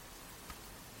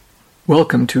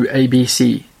Welcome to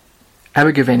ABC,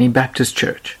 Abergavenny Baptist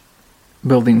Church,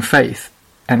 building faith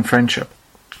and friendship.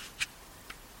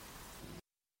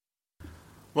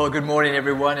 Well, good morning,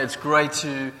 everyone. It's great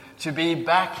to be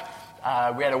back.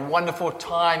 We had a wonderful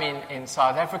time in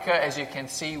South Africa. As you can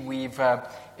see, we've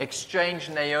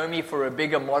exchanged Naomi for a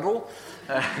bigger model.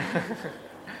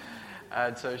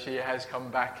 And so she has come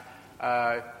back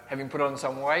having put on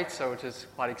some weight, so it is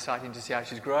quite exciting to see how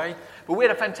she's growing. But we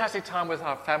had a fantastic time with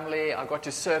our family. I got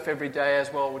to surf every day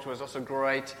as well, which was also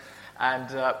great.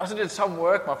 And I also did some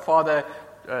work. My father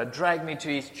dragged me to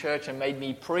his church and made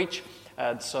me preach.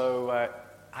 And so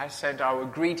I sent our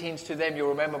greetings to them. You'll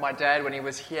remember my dad, when he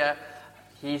was here,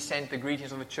 he sent the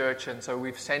greetings of the church, and so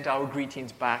we've sent our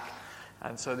greetings back.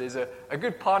 And so there's a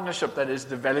good partnership that is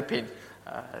developing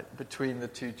between the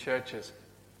two churches.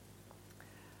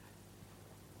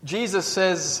 Jesus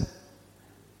says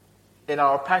in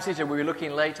our passage that we're looking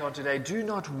later on today, do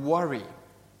not worry.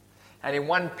 And in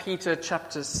 1 Peter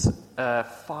chapter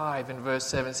 5 and verse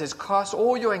 7 says, cast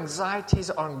all your anxieties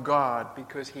on God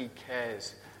because He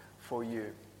cares for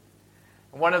you.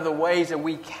 And one of the ways that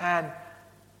we can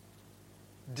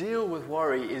deal with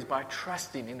worry is by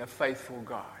trusting in a faithful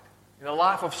God. In a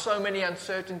life of so many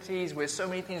uncertainties, where so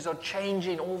many things are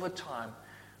changing all the time,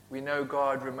 we know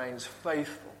God remains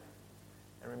faithful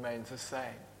and remains the same.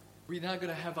 We're now going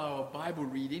to have our Bible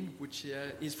reading, which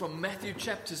is from Matthew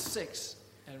chapter 6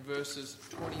 and verses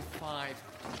 25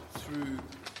 through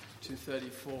to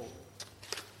 34.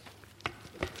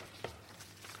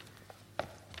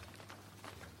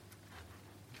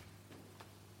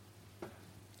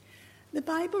 The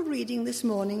Bible reading this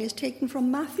morning is taken from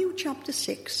Matthew chapter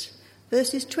 6,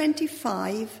 verses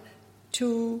 25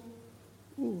 to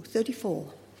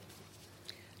 34.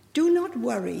 Do not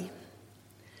worry.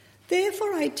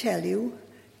 Therefore I tell you,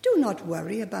 do not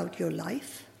worry about your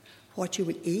life, what you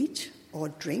will eat or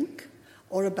drink,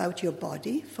 or about your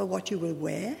body, for what you will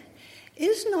wear.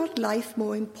 Is not life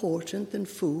more important than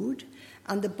food,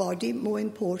 and the body more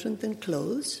important than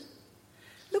clothes?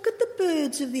 Look at the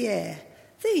birds of the air.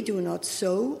 They do not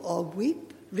sow or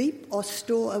reap or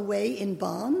store away in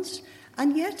barns,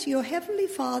 and yet your heavenly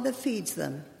Father feeds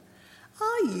them.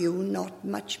 Are you not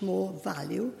much more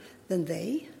value than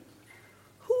they?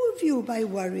 Who of you, by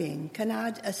worrying, can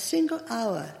add a single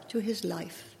hour to his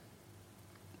life?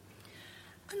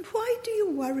 And why do you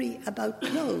worry about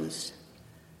clothes?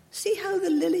 See how the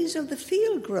lilies of the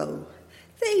field grow.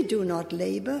 They do not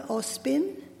labor or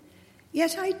spin.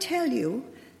 Yet I tell you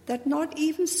that not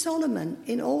even Solomon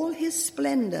in all his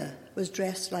splendor was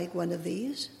dressed like one of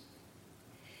these.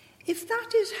 If that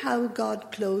is how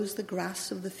God clothes the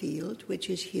grass of the field, which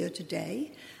is here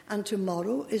today, and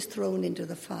tomorrow is thrown into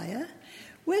the fire,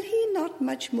 will He not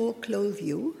much more clothe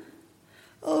you?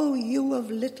 O you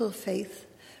of little faith,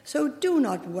 so do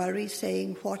not worry,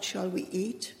 saying, what shall we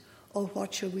eat, or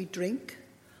what shall we drink,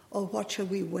 or what shall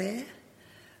we wear?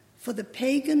 For the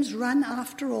pagans run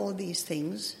after all these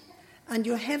things, and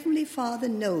your heavenly Father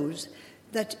knows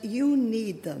that you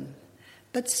need them.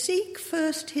 But seek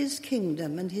first His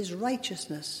kingdom and His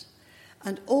righteousness,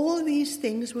 and all these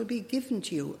things will be given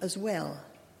to you as well.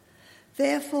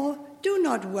 Therefore, do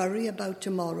not worry about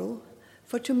tomorrow,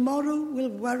 for tomorrow will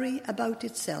worry about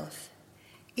itself.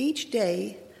 Each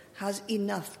day has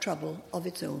enough trouble of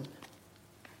its own.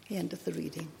 The end of the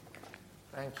reading.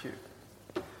 Thank you.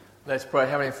 Let's pray.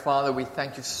 Heavenly Father, we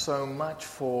thank you so much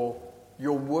for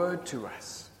your word to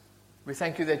us. We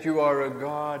thank you that you are a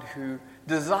God who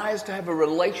desires to have a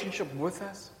relationship with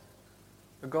us,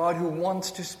 a God who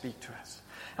wants to speak to us.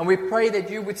 And we pray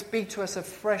that you would speak to us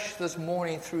afresh this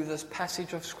morning through this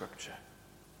passage of Scripture.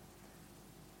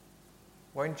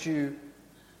 Won't you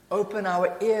open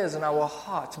our ears and our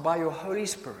hearts by your Holy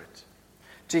Spirit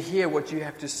to hear what you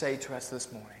have to say to us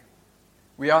this morning?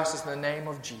 We ask this in the name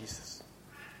of Jesus.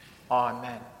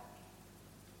 Amen.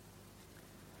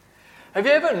 Have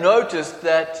you ever noticed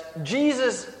that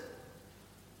Jesus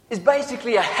is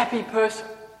basically a happy person?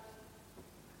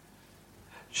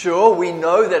 Sure, we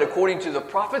know that according to the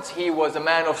prophets, he was a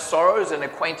man of sorrows and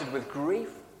acquainted with grief.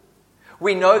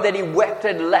 We know that he wept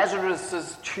at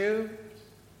Lazarus' tomb.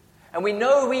 And we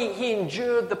know he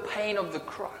endured the pain of the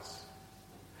cross.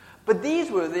 But these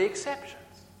were the exceptions.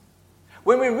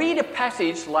 When we read a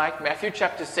passage like Matthew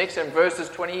chapter 6 and verses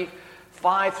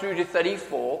 25 through to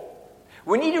 34,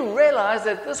 we need to realize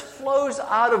that this flows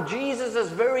out of Jesus'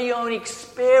 very own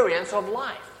experience of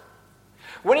life.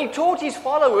 When he taught his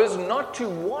followers not to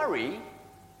worry,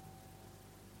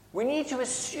 we need to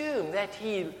assume that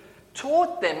he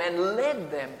taught them and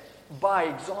led them by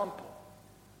example.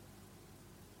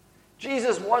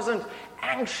 Jesus wasn't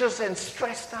anxious and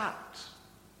stressed out.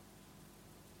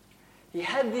 He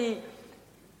had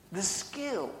the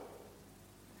skill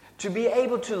to be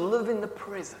able to live in the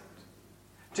present,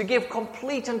 to give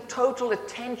complete and total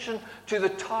attention to the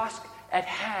task at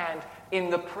hand in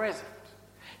the present.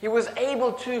 He was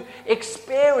able to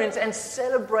experience and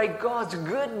celebrate God's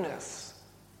goodness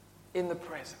in the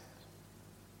present.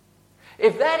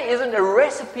 If that isn't a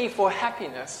recipe for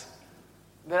happiness,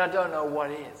 then I don't know what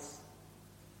is.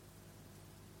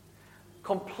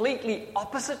 Completely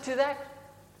opposite to that,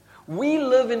 we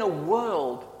live in a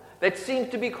world that seems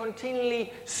to be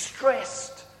continually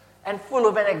stressed and full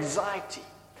of anxiety.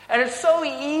 And it's so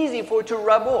easy for it to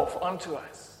rub off onto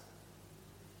us.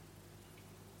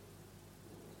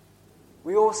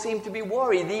 We all seem to be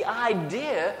worried. The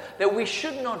idea that we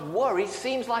should not worry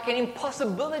seems like an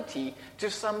impossibility to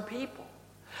some people.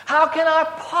 How can I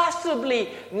possibly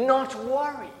not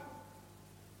worry?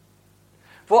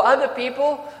 For other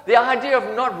people, the idea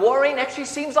of not worrying actually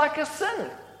seems like a sin.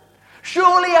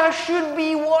 Surely I should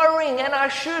be worrying, and I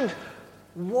should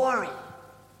worry.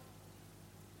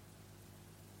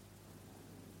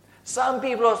 Some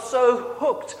people are so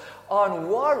hooked on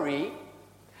worry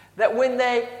that when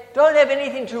they don't have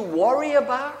anything to worry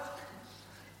about,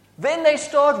 then they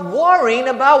start worrying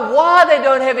about why they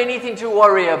don't have anything to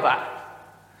worry about.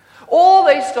 Or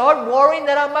they start worrying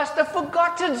that I must have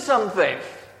forgotten something.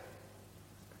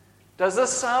 Does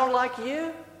this sound like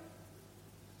you?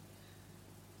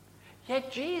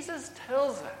 Yet Jesus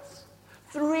tells us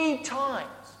 3 times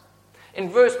in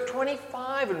verse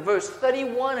 25 and verse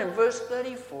 31 and verse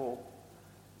 34,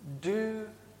 do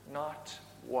not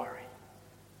worry.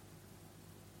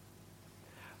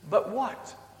 But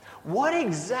what? What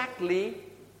exactly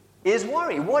is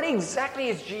worry? What exactly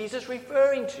is Jesus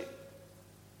referring to?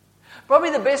 Probably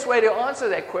the best way to answer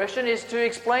that question is to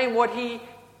explain what he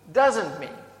doesn't mean.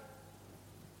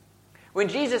 When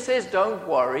Jesus says don't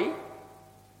worry,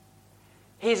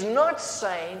 he's not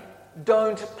saying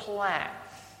don't plan.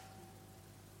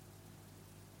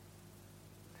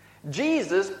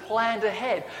 Jesus planned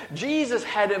ahead. Jesus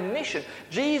had a mission.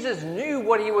 Jesus knew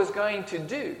what he was going to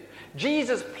do.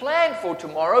 Jesus planned for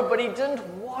tomorrow, but he didn't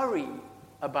worry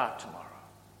about tomorrow.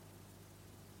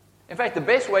 In fact, the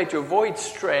best way to avoid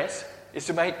stress is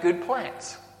to make good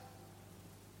plans.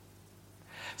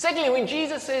 Secondly, when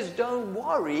Jesus says don't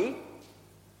worry,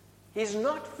 he's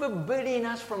not forbidding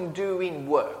us from doing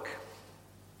work.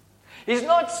 He's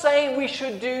not saying we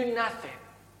should do nothing.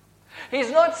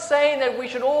 He's not saying that we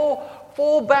should all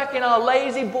fall back in our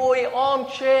lazy boy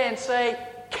armchair and say,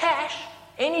 cash,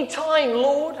 anytime,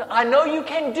 Lord. I know you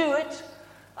can do it.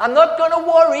 I'm not going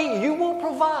to worry. You will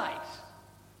provide.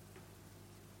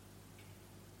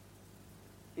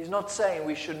 He's not saying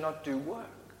we should not do work.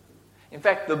 In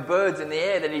fact, the birds in the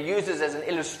air that he uses as an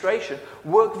illustration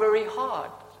work very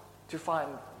hard to find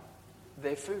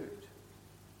their food.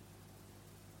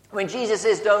 When Jesus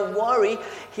says don't worry,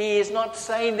 he is not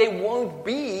saying there won't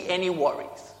be any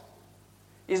worries.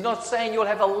 He's not saying you'll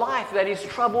have a life that is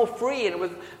trouble-free and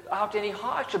without any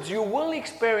hardships. You will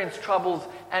experience troubles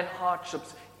and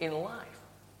hardships in life.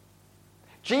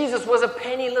 Jesus was a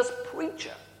penniless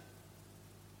preacher.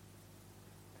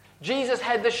 Jesus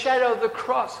had the shadow of the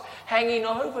cross hanging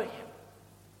over him.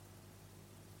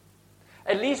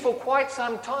 At least for quite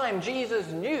some time, Jesus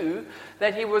knew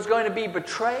that he was going to be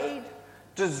betrayed,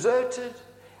 deserted,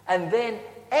 and then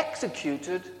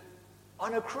executed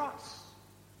on a cross.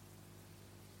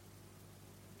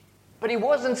 But he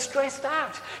wasn't stressed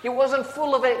out. He wasn't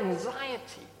full of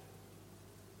anxiety.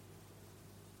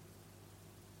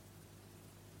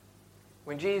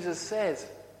 When Jesus says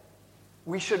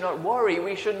we should not worry,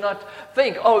 we should not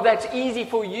think, oh, that's easy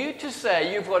for you to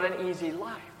say, you've got an easy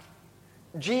life.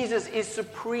 Jesus is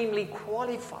supremely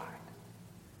qualified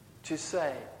to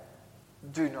say,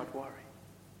 do not worry.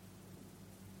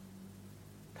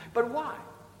 But why?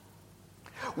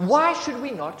 Why should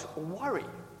we not worry?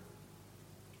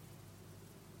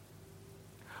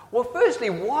 Well, firstly,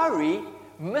 worry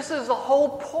misses the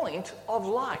whole point of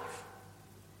life.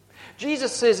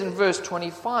 Jesus says in verse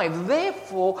 25,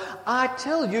 therefore, I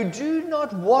tell you, do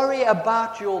not worry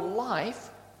about your life,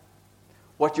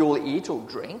 what you will eat or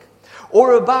drink,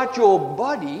 or about your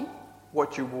body,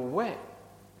 what you will wear.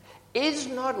 Is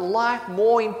not life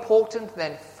more important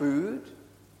than food,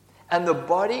 and the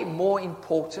body more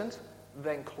important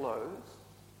than clothes?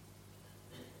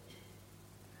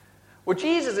 What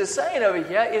Jesus is saying over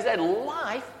here is that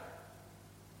life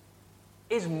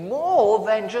is more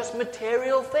than just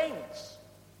material things.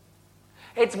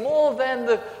 It's more than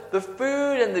the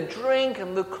food and the drink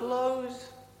and the clothes.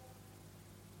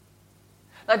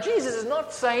 Now, Jesus is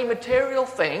not saying material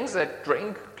things, that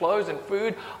drink, clothes, and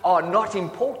food, are not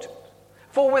important.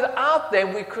 for without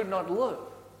them we could not live.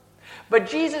 But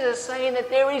Jesus is saying that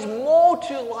there is more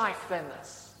to life than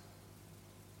this.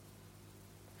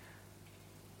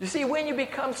 You see, when you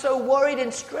become so worried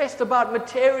and stressed about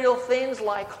material things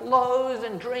like clothes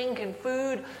and drink and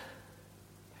food,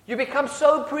 you become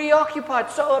so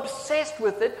preoccupied, so obsessed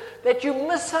with it, that you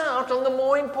miss out on the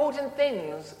more important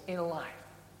things in life,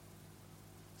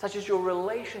 such as your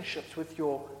relationships with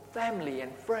your family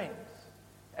and friends,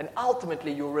 and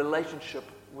ultimately your relationship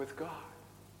with God.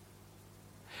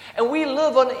 And we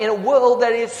live in a world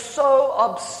that is so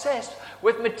obsessed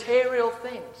with material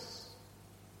things,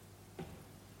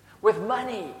 with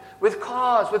money, with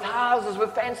cars, with houses,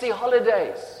 with fancy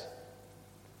holidays,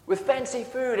 with fancy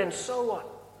food, and so on.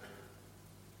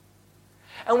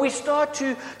 And we start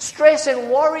to stress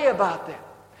and worry about them.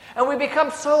 And we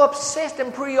become so obsessed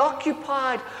and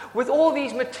preoccupied with all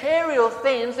these material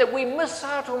things that we miss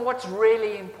out on what's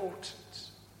really important.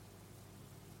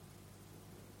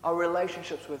 Our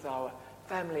relationships with our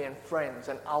family and friends,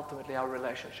 and ultimately our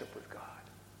relationship with God.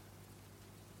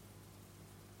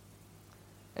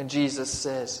 And Jesus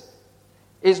says,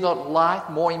 is not life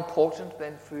more important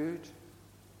than food?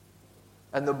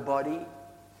 And the body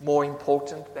more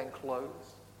important than clothes?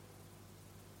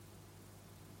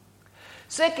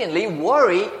 Secondly,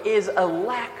 worry is a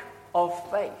lack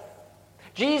of faith.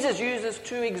 Jesus uses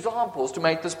two examples to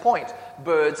make this point,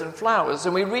 birds and flowers.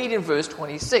 And we read in verse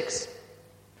 26.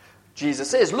 Jesus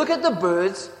says, look at the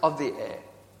birds of the air.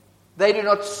 They do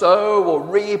not sow or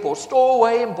reap or store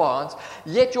away in barns,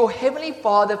 yet your heavenly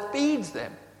Father feeds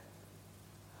them.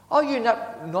 Are you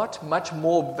not much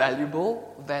more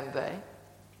valuable than they?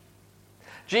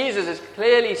 Jesus has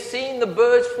clearly seen the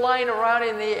birds flying around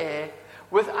in the air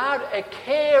without a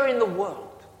care in the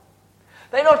world.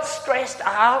 They're not stressed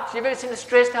out. You've ever seen a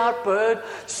stressed out bird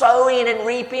sowing and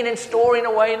reaping and storing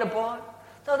away in a barn?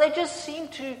 No, they just seem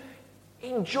to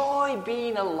enjoy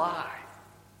being alive.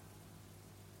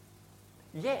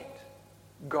 Yet,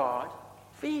 God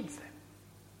feeds them.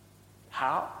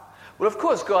 How? Well, of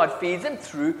course, God feeds them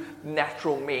through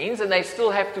natural means, and they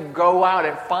still have to go out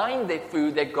and find their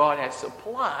food that God has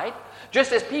supplied,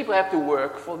 just as people have to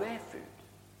work for their food.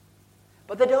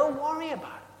 But they don't worry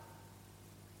about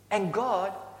it.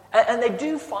 And they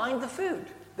do find the food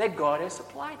that God has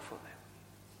supplied for them.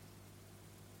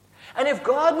 And if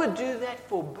God would do that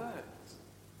for birds,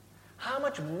 how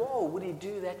much more would He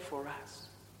do that for us?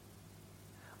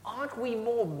 Aren't we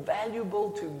more valuable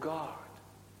to God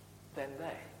than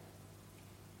they?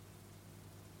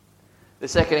 The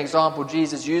second example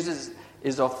Jesus uses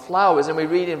is of flowers, and we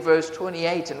read in verse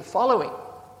 28 and following.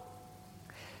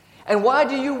 And why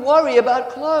do you worry about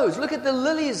clothes? Look at the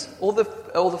lilies or the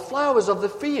flowers of the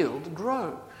field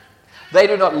grow. They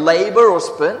do not labor or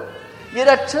spin. Yet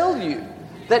I tell you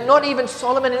that not even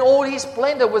Solomon in all his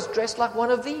splendor was dressed like one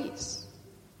of these.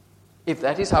 If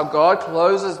that is how God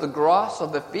clothes the grass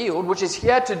of the field, which is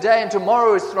here today and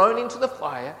tomorrow is thrown into the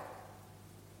fire,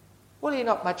 will He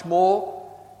not much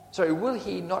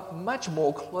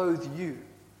more clothe you,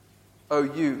 O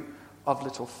you of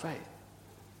little faith?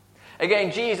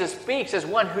 Again, Jesus speaks as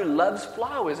one who loves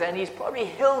flowers, and He's probably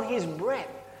held His breath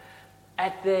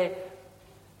at their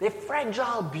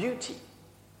fragile beauty.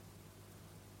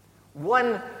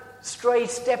 One stray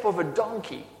step of a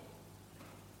donkey,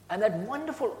 and that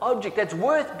wonderful object that's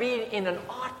worth being in an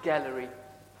art gallery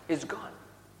is gone.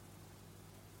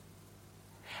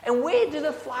 And where do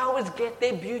the flowers get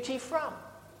their beauty from?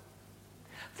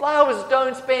 Flowers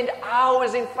don't spend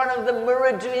hours in front of the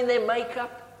mirror doing their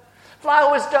makeup.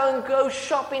 Flowers don't go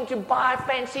shopping to buy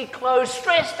fancy clothes,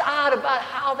 stressed out about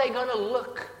how they're going to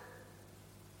look.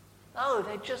 No,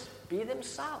 they just be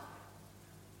themselves.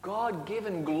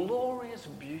 God-given glorious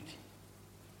beauty.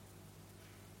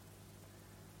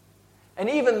 And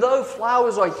even though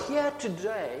flowers are here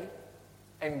today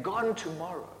and gone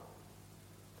tomorrow,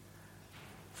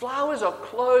 flowers are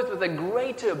clothed with a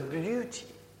greater beauty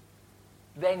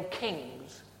than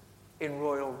kings in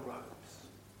royal robes.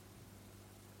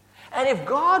 And if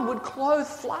God would clothe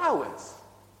flowers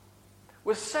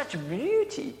with such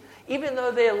beauty, even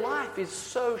though their life is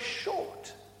so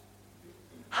short,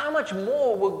 how much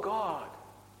more will God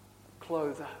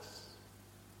clothe us?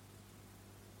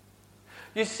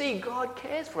 You see, God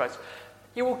cares for us.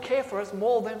 He will care for us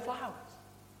more than flowers.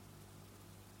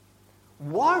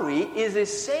 Worry is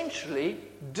essentially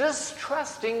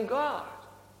distrusting God.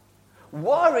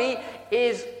 Worry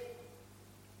is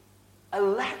a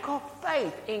lack of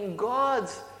faith in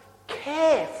God's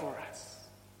care for us,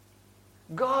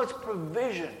 God's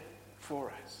provision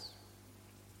for us.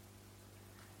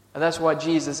 And that's why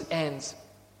Jesus ends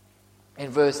in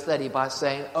verse 30 by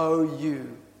saying, "Oh,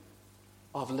 you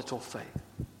of little faith.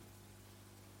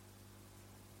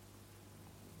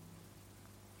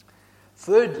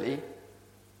 Thirdly,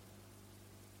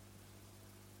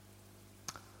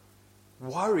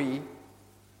 worry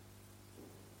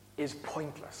is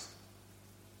pointless.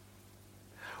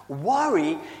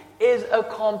 Worry is a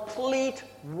complete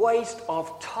waste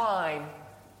of time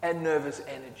and nervous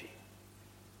energy.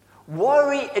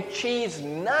 Worry achieves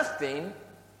nothing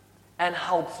and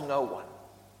helps no one.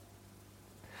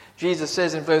 Jesus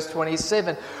says in verse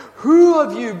 27, "Who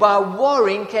of you by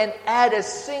worrying can add a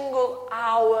single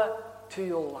hour to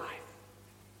your life?"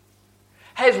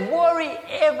 Has worry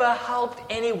ever helped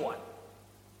anyone?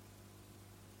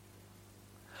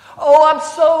 "Oh, I'm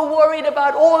so worried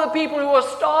about all the people who are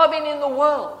starving in the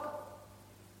world."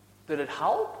 Did it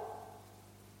help?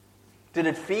 Did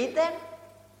it feed them?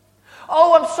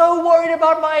 "Oh, I'm so worried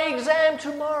about my exam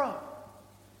tomorrow."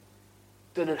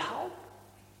 Did it help?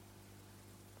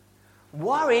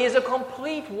 Worry is a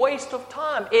complete waste of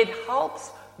time. It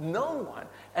helps no one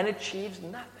and achieves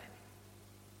nothing.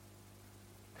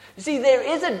 You see, there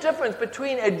is a difference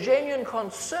between a genuine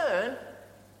concern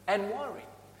and worry.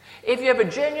 If you have a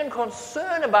genuine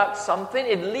concern about something,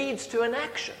 it leads to an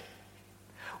action.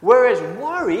 Whereas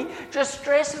worry just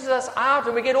stresses us out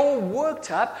and we get all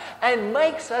worked up and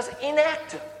makes us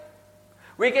inactive.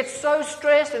 We get so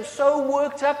stressed and so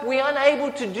worked up, we're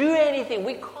unable to do anything.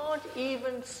 We can't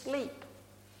even sleep.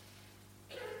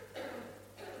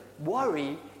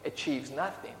 Worry achieves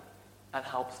nothing and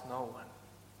helps no one.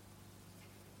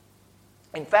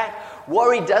 In fact,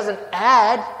 worry doesn't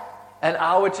add an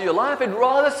hour to your life, it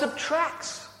rather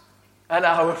subtracts an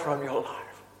hour from your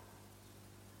life.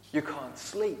 You can't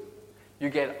sleep. You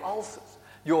get ulcers.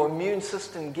 Your immune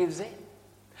system gives in.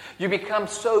 You become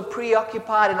so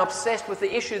preoccupied and obsessed with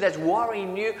the issue that's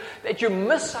worrying you that you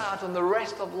miss out on the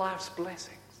rest of life's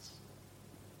blessings.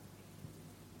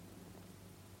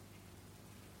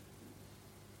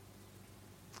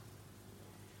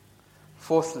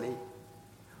 Fourthly,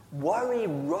 worry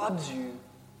robs you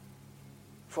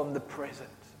from the present.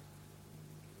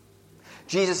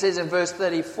 Jesus says in verse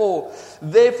 34,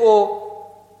 "Therefore,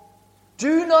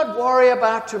 do not worry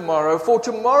about tomorrow, for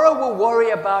tomorrow will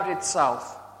worry about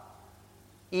itself.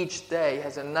 Each day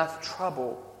has enough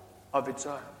trouble of its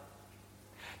own."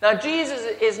 Now, Jesus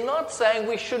is not saying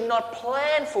we should not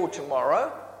plan for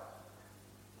tomorrow.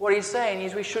 What he's saying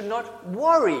is we should not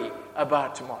worry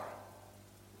about tomorrow.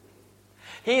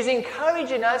 He's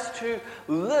encouraging us to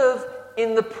live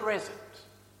in the present.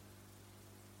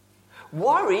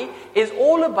 Worry is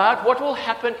all about what will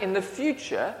happen in the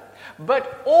future,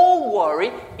 but all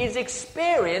worry is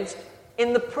experienced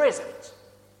in the present.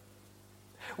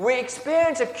 We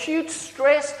experience acute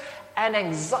stress and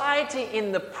anxiety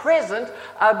in the present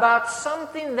about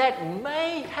something that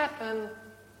may happen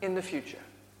in the future.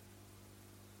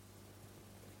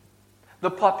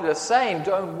 The popular saying,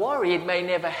 "Don't worry, it may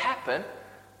never happen,"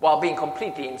 while being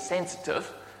completely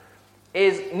insensitive,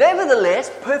 is nevertheless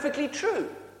perfectly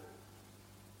true.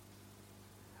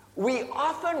 We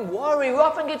often worry, we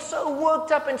often get so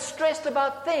worked up and stressed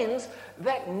about things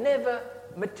that never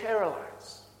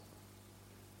materialize.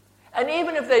 And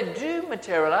even if they do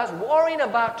materialize, worrying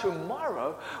about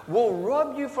tomorrow will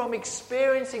rob you from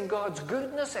experiencing God's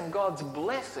goodness and God's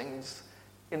blessings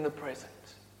in the present.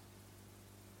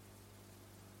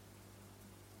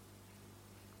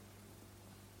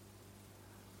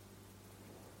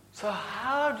 So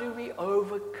how do we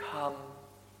overcome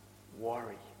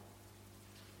worry?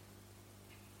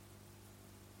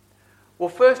 Well,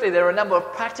 firstly, there are a number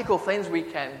of practical things we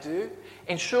can do.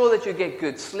 Ensure that you get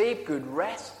good sleep, good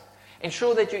rest.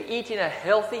 Ensure that you're eating a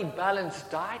healthy, balanced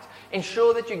diet.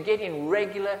 Ensure that you're getting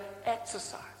regular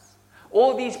exercise.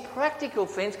 All these practical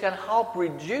things can help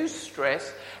reduce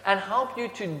stress and help you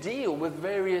to deal with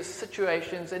various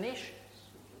situations and issues.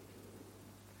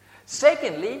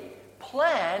 Secondly,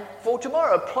 plan for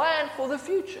tomorrow. Plan for the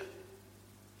future.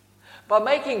 By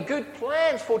making good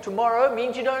plans for tomorrow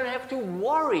means you don't have to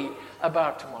worry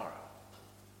about tomorrow.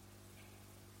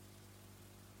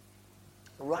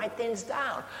 Write things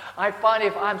down. I find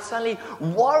if I'm suddenly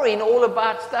worrying all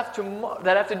about stuff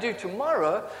that I have to do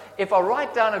tomorrow, if I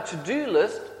write down a to-do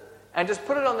list and just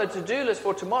put it on the to-do list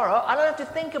for tomorrow, I don't have to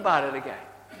think about it again.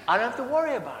 I don't have to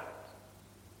worry about it.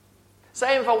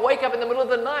 Same if I wake up in the middle of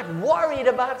the night worried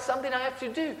about something I have to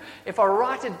do. If I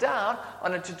write it down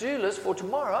on a to-do list for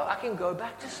tomorrow, I can go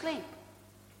back to sleep.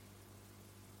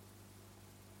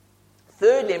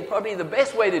 Thirdly, and probably the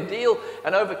best way to deal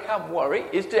and overcome worry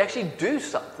is to actually do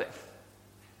something. If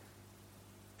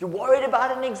you're worried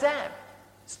about an exam,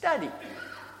 study.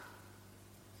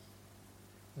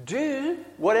 Do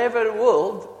whatever it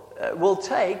will will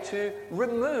take to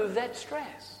remove that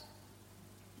stress.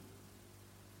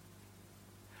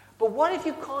 But what if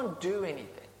you can't do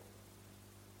anything?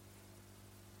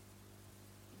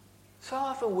 So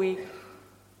often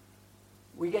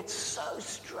we get so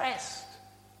stressed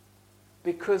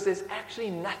because there's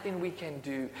actually nothing we can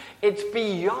do. It's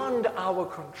beyond our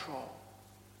control.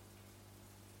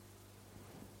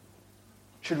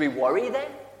 Should we worry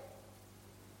then?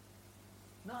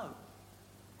 No.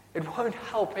 It won't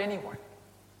help anyone.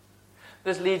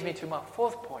 This leads me to my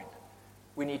fourth point.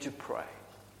 We need to pray.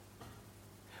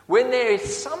 When there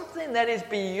is something that is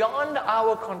beyond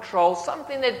our control,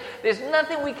 something that there's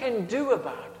nothing we can do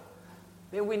about,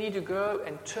 then we need to go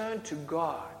and turn to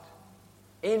God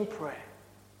in prayer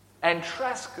and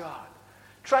trust God.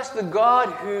 Trust the God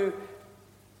who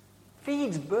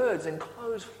feeds birds and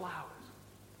clothes flowers.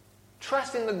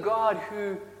 Trust in the God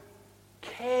who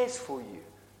cares for you,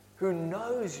 who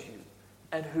knows you,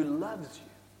 and who loves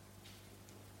you.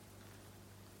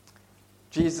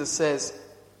 Jesus says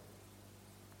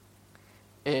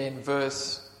in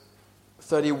verse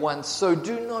 31, "So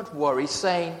do not worry,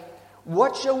 saying,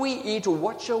 'What shall we eat, or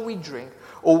what shall we drink,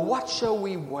 or what shall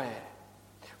we wear?'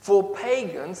 For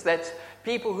pagans," that's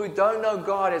people who don't know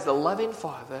God as a loving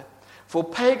Father, "for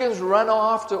pagans run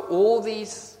after all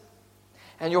these,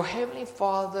 and your heavenly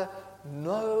Father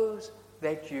knows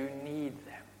that you need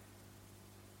them."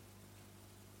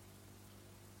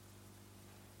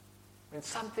 When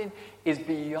something is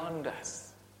beyond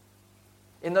us,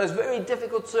 in those very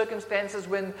difficult circumstances,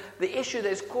 when the issue that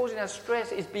is causing us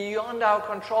stress is beyond our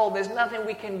control, there's nothing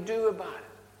we can do about it.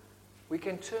 We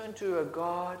can turn to a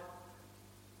God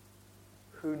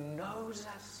who knows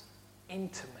us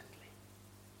intimately,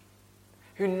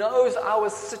 who knows our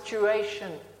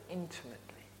situation intimately,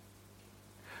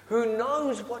 who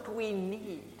knows what we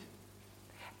need,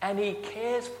 and He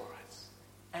cares for us,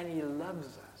 and He loves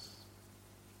us.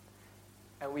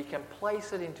 And we can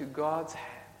place it into God's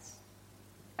hands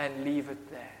and leave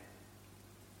it there.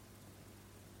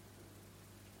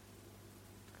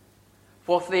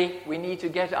 Fourthly, we need to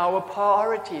get our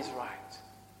priorities right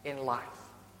in life.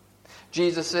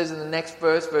 Jesus says in the next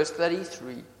verse, verse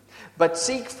 33, "But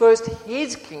seek first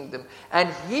His kingdom and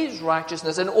His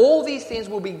righteousness, and all these things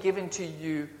will be given to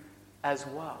you as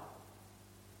well."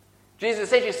 Jesus is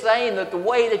essentially saying that the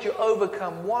way that you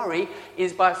overcome worry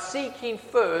is by seeking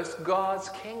first God's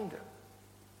kingdom.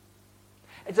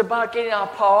 It's about getting our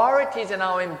priorities and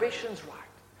our ambitions right.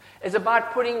 It's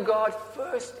about putting God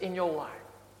first in your life.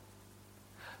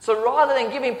 So rather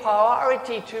than giving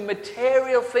priority to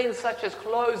material things such as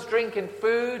clothes, drink, and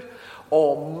food,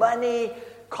 or money,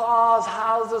 cars,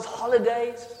 houses,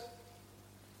 holidays,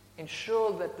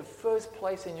 ensure that the first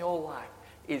place in your life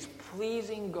is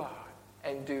pleasing God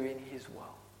and doing His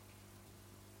will.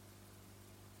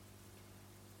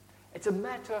 It's a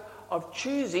matter of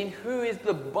choosing who is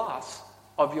the boss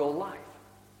of your life.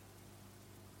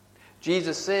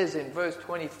 Jesus says in verse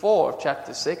 24 of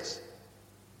chapter 6,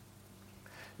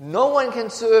 "No one can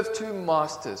serve two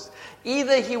masters.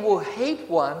 Either he will hate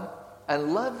one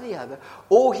and love the other,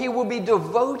 or he will be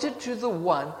devoted to the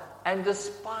one and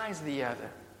despise the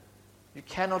other. You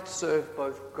cannot serve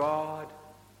both God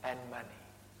and money."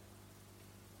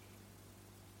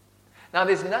 Now,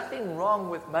 there's nothing wrong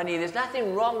with money. There's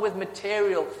nothing wrong with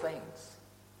material things,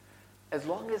 as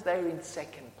long as they're in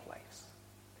second place.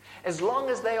 As long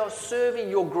as they are serving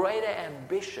your greater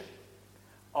ambition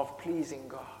of pleasing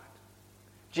God.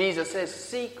 Jesus says,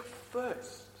 seek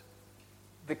first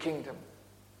the kingdom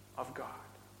of God.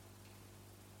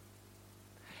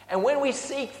 And when we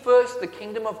seek first the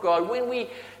kingdom of God, when we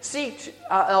seek,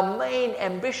 our main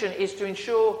ambition is to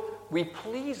ensure we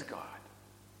please God,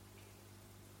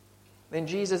 then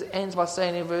Jesus ends by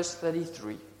saying in verse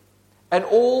 33, "And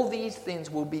all these things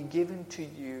will be given to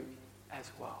you as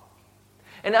well."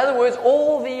 In other words,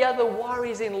 all the other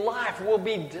worries in life will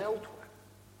be dealt with.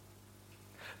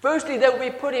 Firstly, they will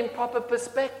be put in proper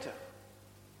perspective.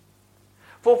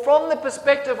 For from the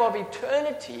perspective of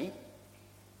eternity,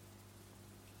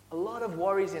 a lot of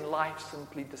worries in life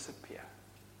simply disappear.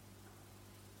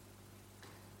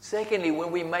 Secondly,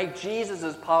 when we make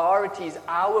Jesus' priorities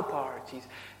our priorities,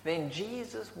 then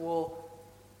Jesus will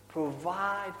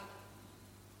provide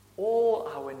all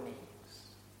our needs.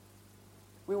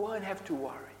 We won't have to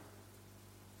worry.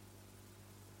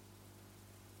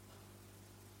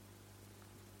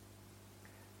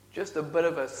 Just a bit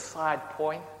of a side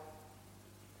point.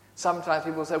 Sometimes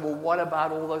people say, well, what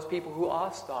about all those people who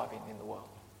are starving in the world?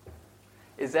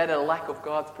 Is that a lack of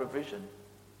God's provision?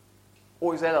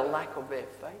 Or is that a lack of their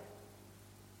faith?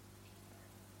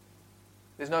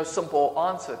 There's no simple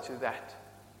answer to that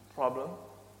problem.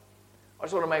 I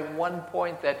just want to make one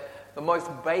point that the most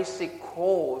basic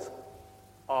cause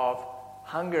of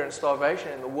hunger and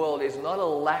starvation in the world is not a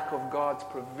lack of God's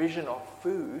provision of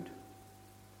food,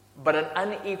 but an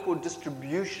unequal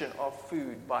distribution of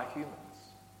food by humans.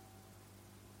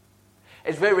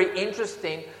 It's very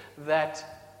interesting that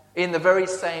in the very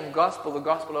same gospel, the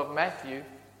Gospel of Matthew,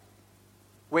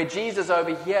 where Jesus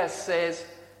over here says,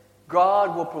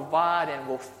 God will provide and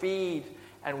will feed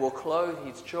and will clothe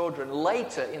his children.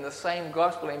 Later in the same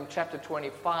gospel, in chapter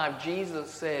 25, Jesus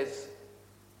says,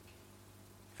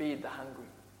 feed the hungry,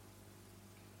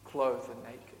 clothe the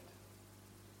naked,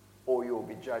 or you will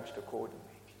be judged accordingly.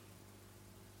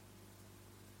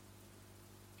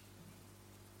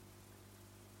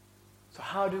 So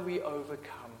how do we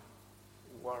overcome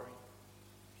worry?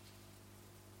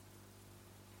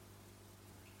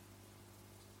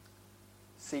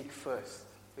 Seek first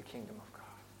the kingdom of God.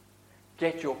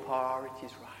 Get your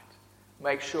priorities right.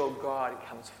 Make sure God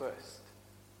comes first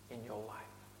in your life.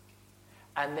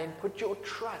 And then put your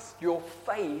trust, your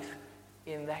faith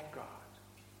in that God.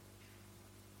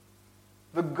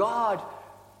 The God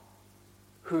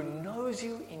who knows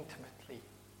you intimately,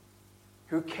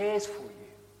 who cares for you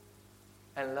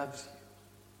and loves you.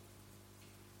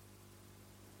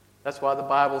 That's why the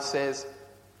Bible says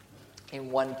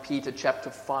in 1 Peter chapter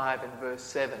 5 and verse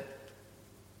 7,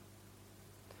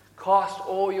 cast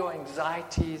all your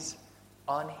anxieties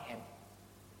on him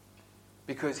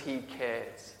because he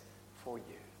cares for you.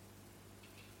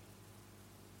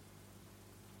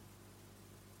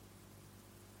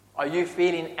 Are you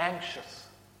feeling anxious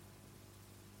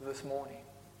this morning?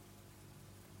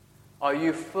 Are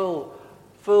you filled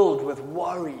with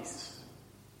worries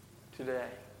today?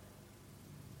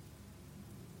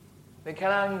 Then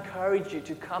can I encourage you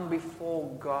to come before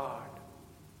God?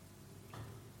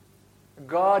 A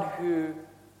God who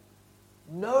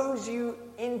knows you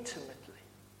intimately.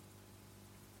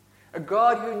 A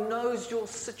God who knows your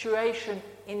situation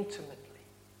intimately.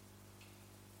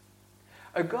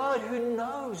 A God who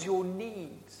knows your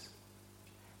needs.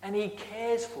 And he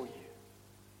cares for you.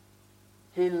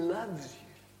 He loves you.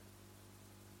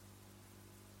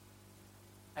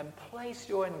 And place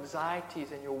your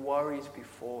anxieties and your worries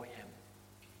before him.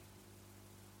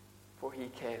 For he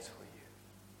cares for you.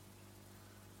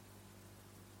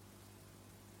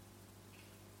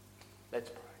 Let's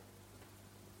pray.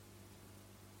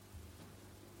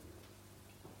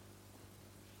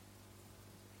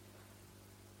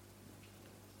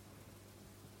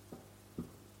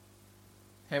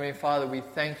 Heavenly Father, we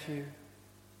thank you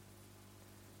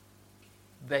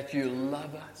that you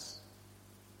love us,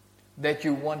 that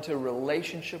you want a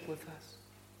relationship with us.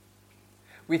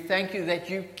 We thank you that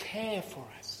you care for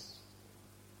us,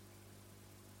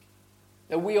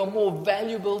 that we are more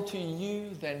valuable to you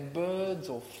than birds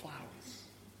or flowers.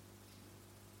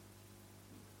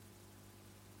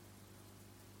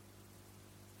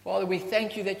 Father, we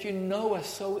thank you that you know us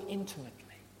so intimately.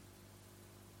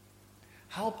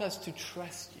 Help us to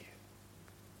trust you.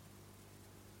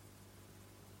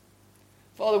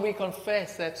 Father, we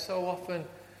confess that so often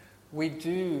we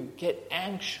do get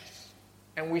anxious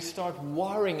and we start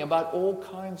worrying about all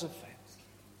kinds of things.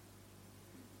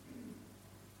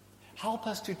 Help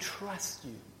us to trust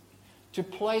you, to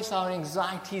place our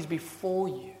anxieties before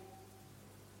you.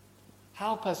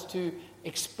 Help us to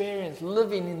experience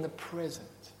living in the present.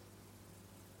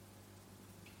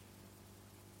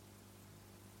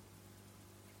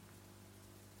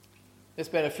 Let's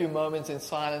spend a few moments in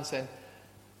silence, and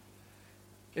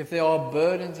if there are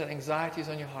burdens and anxieties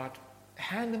on your heart,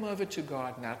 hand them over to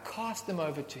God now. Cast them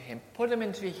over to him. Put them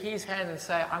into his hand and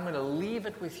say, I'm going to leave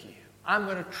it with you. I'm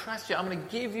going to trust you. I'm going to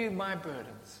give you my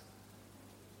burdens.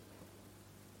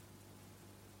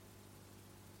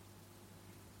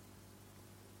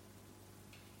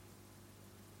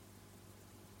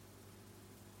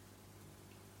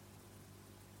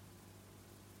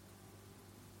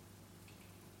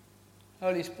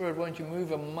 Holy Spirit, won't you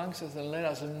move amongst us and let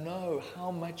us know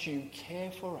how much you care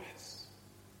for us.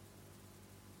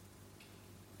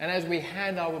 And as we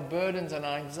hand our burdens and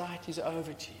our anxieties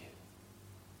over to you,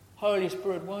 Holy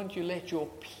Spirit, won't you let your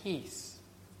peace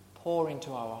pour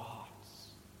into our hearts.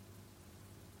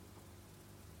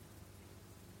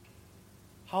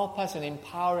 Help us and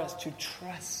empower us to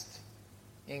trust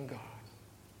in God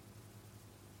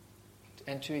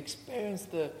and to experience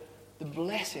the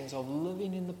blessings of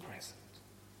living in the present.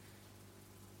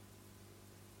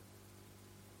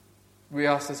 We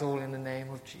ask this all in the name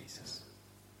of Jesus.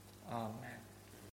 Amen.